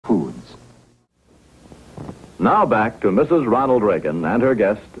Now back to Mrs. Ronald Reagan and her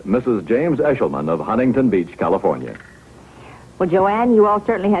guest, Mrs. James Eshelman of Huntington Beach, California. Well, Joanne, you all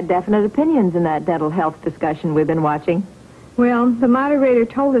certainly had definite opinions in that dental health discussion we've been watching. Well, the moderator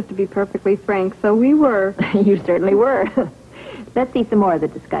told us to be perfectly frank, so we were. You certainly were. Let's see some more of the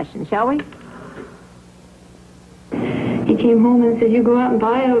discussion, shall we? He came home and said, you go out and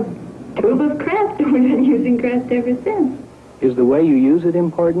buy a tube of Crest. We've been using Crest ever since. Is the way you use it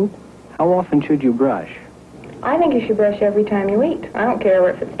important? How often should you brush? I think you should brush every time you eat. I don't care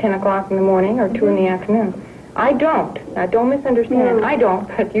if it's 10 o'clock in the morning or 2 in the afternoon. I don't. Now, don't misunderstand. No. I don't,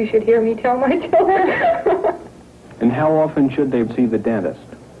 but you should hear me tell my children. And how often should they see the dentist?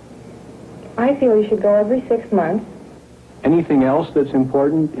 I feel you should go every 6 months. Anything else that's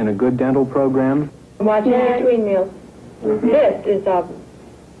important in a good dental program? Watching between meals. This is a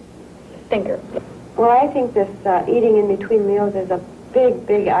stinker. Well, I think this eating in between meals is a big,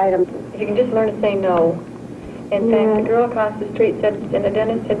 big item. You can just learn to say no. In fact, the girl across the street said, and the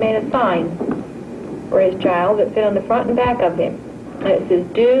dentist had made a sign for his child that fit on the front and back of him. And it says,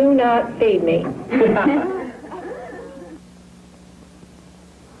 do not feed me.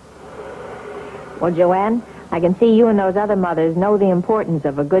 Well, Joanne, I can see you and those other mothers know the importance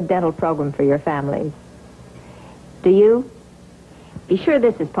of a good dental program for your families. Do you? Be sure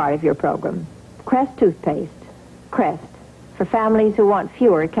this is part of your program. Crest toothpaste. Crest. For families who want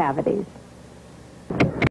fewer cavities.